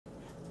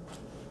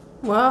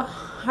Well,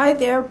 hi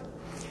there.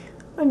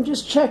 I'm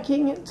just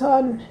checking it's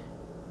on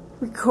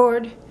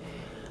record.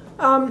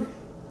 I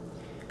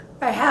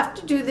have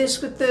to do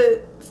this with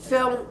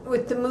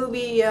the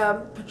movie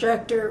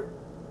projector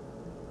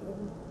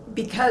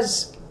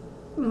because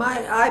my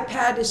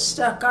iPad is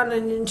stuck on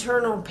an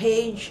internal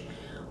page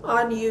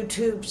on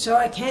YouTube, so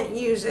I can't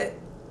use it.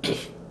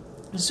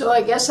 So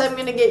I guess I'm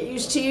going to get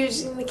used to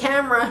using the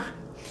camera.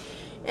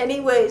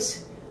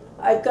 Anyways,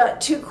 I've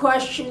got 2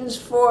 questions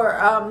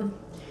for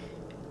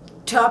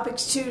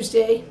Topics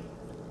Tuesday,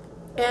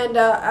 and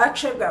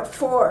actually I've got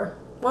 4.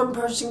 One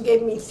person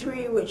gave me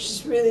 3, which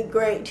is really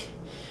great.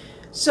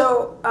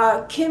 So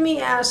Kimmy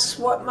asks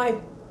what my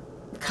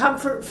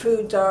comfort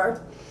foods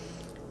are,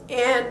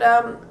 and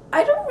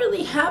I don't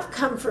really have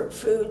comfort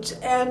foods,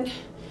 and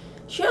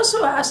she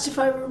also asked if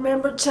I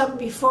remembered some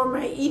before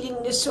my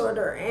eating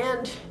disorder,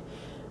 and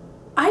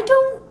I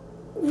don't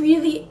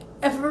really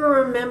ever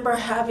remember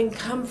having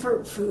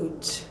comfort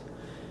foods.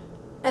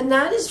 And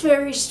that is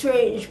very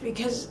strange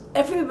because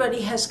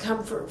everybody has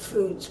comfort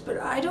foods, but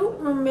I don't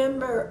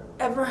remember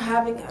ever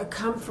having a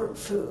comfort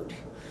food.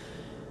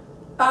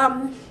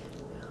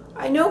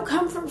 I know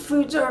comfort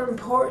foods are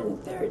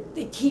important.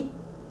 They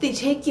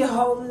take you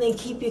home, they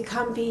keep you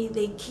comfy,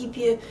 they keep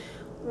you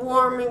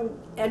warm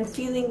and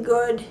feeling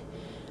good.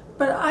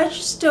 But I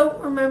just don't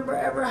remember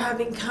ever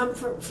having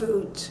comfort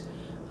foods.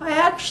 I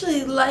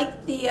actually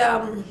like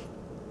the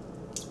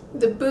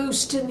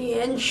Boost and the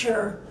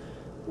Ensure.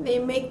 They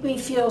make me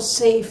feel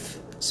safe,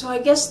 so I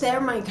guess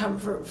they're my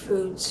comfort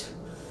foods.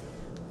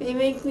 They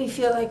make me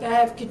feel like I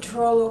have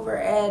control over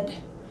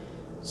Ed,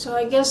 so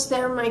I guess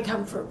they're my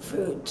comfort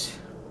foods.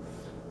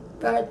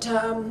 But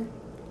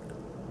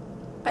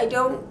I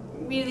don't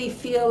really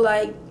feel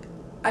like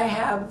I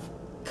have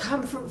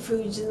comfort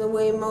foods in the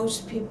way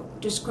most people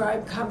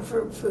describe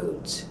comfort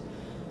foods.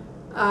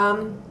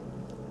 And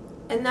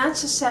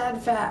that's a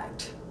sad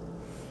fact.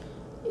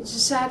 It's a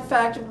sad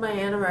fact of my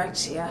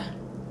anorexia.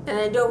 And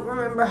I don't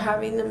remember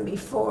having them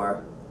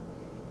before.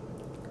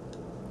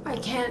 I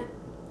can't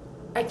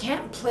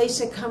place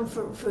a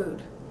comfort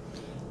food.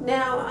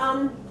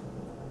 Now,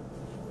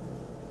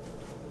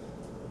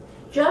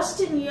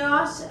 Justin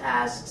Yoss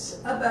asks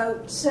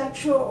about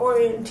sexual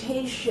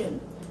orientation,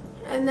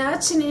 and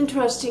that's an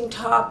interesting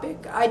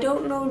topic. I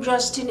don't know,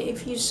 Justin,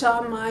 if you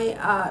saw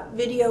my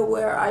video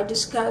where I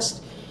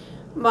discussed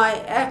my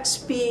ex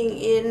being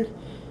in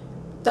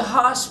the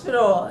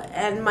hospital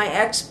and my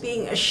ex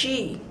being a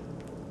she.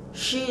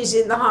 She's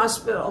in the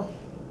hospital,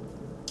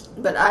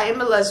 but I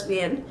am a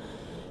lesbian,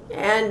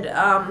 and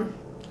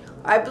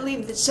I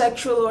believe that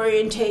sexual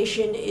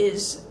orientation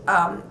is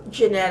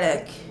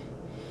genetic,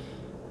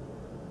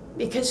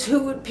 because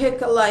who would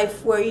pick a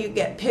life where you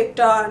get picked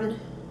on,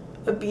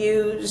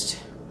 abused,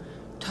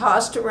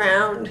 tossed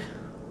around,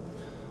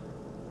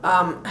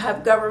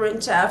 have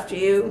governments after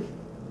you,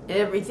 and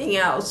everything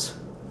else?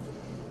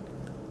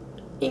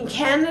 In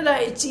Canada,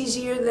 it's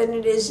easier than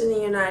it is in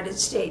the United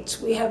States.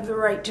 We have the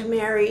right to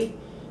marry.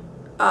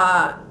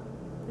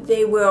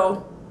 They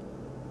will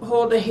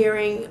hold a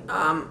hearing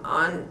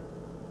on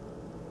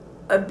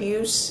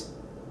abuse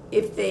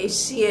if they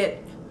see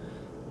it.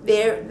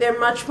 They're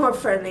much more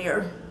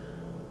friendlier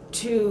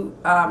to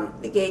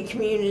the gay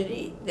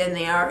community than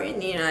they are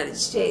in the United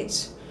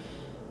States.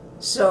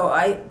 So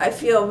I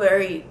feel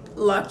very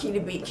lucky to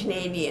be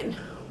Canadian.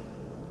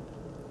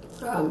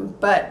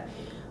 But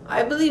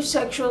I believe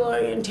sexual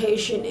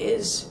orientation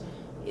is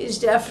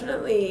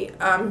definitely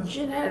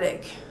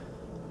genetic,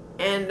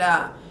 and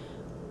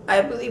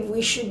I believe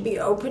we should be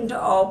open to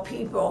all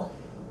people,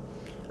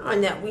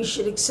 and that we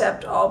should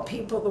accept all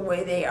people the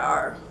way they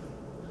are,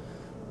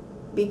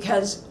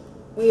 because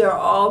we are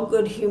all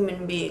good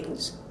human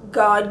beings.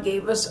 God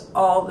gave us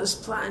all this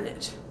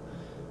planet.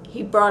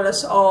 He brought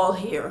us all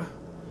here,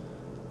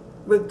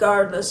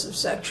 regardless of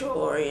sexual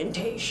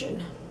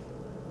orientation.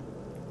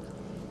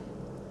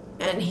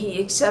 And he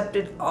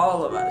accepted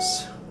all of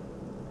us.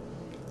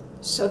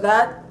 So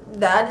that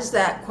is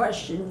that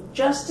question.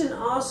 Justin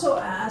also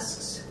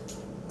asks,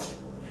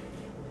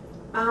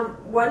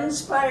 what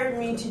inspired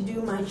me to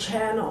do my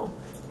channel?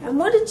 And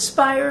what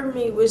inspired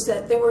me was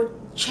that there were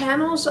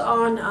channels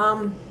on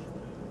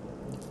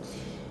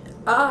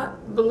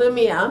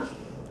bulimia,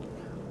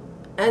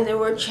 and there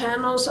were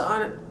channels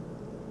on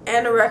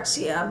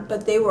anorexia,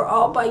 but they were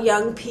all by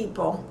young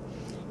people.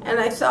 And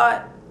I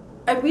thought,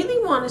 I really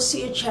want to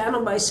see a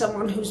channel by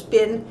someone who's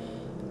been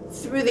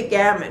through the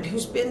gamut,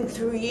 who's been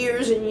through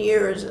years and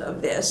years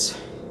of this.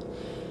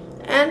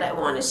 And I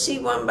want to see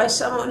one by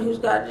someone who's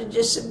got a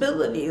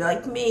disability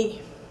like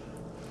me.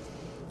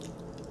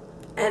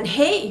 And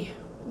hey,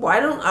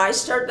 why don't I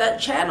start that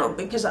channel?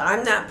 Because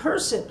I'm that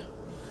person.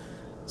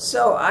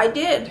 So I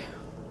did.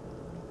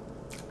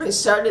 I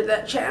started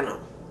that channel.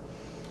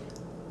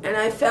 And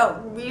I felt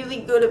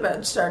really good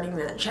about starting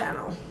that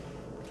channel.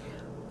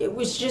 It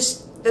was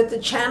just that the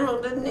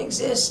channel didn't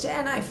exist,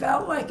 and I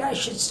felt like I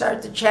should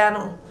start the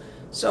channel,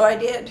 so I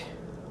did.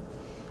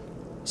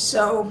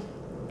 So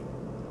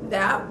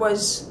that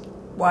was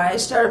why I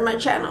started my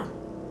channel.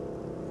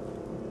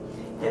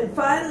 And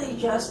finally,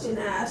 Justin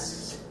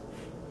asks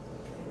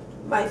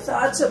my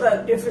thoughts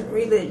about different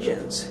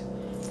religions.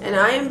 And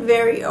I am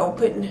very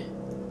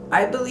open.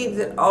 I believe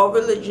that all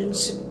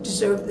religions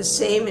deserve the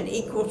same and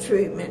equal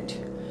treatment.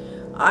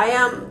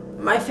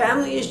 My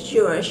family is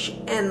Jewish,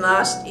 and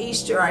last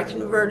Easter I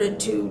converted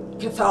to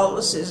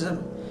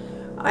Catholicism.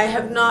 I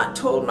have not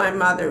told my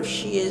mother.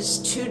 She is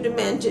too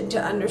demented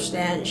to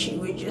understand. She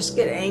would just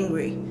get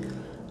angry.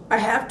 I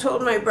have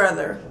told my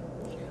brother,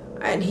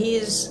 and he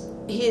is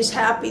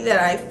happy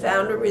that I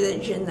found a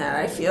religion that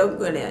I feel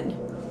good in.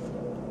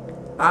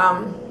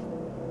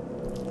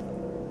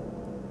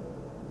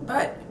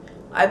 But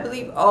I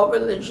believe all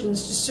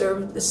religions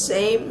deserve the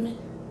same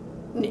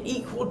and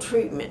equal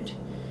treatment.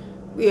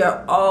 We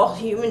are all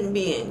human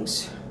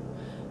beings,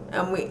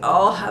 and we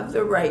all have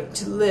the right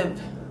to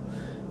live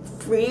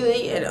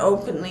freely and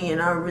openly in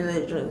our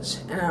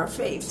religions and our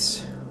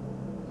faiths.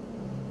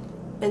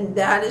 And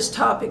that is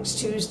Topics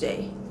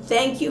Tuesday.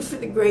 Thank you for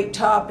the great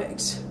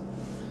topics.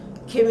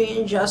 Kimmy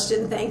and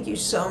Justin, thank you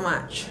so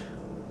much.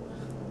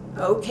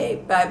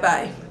 Okay,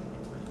 bye-bye.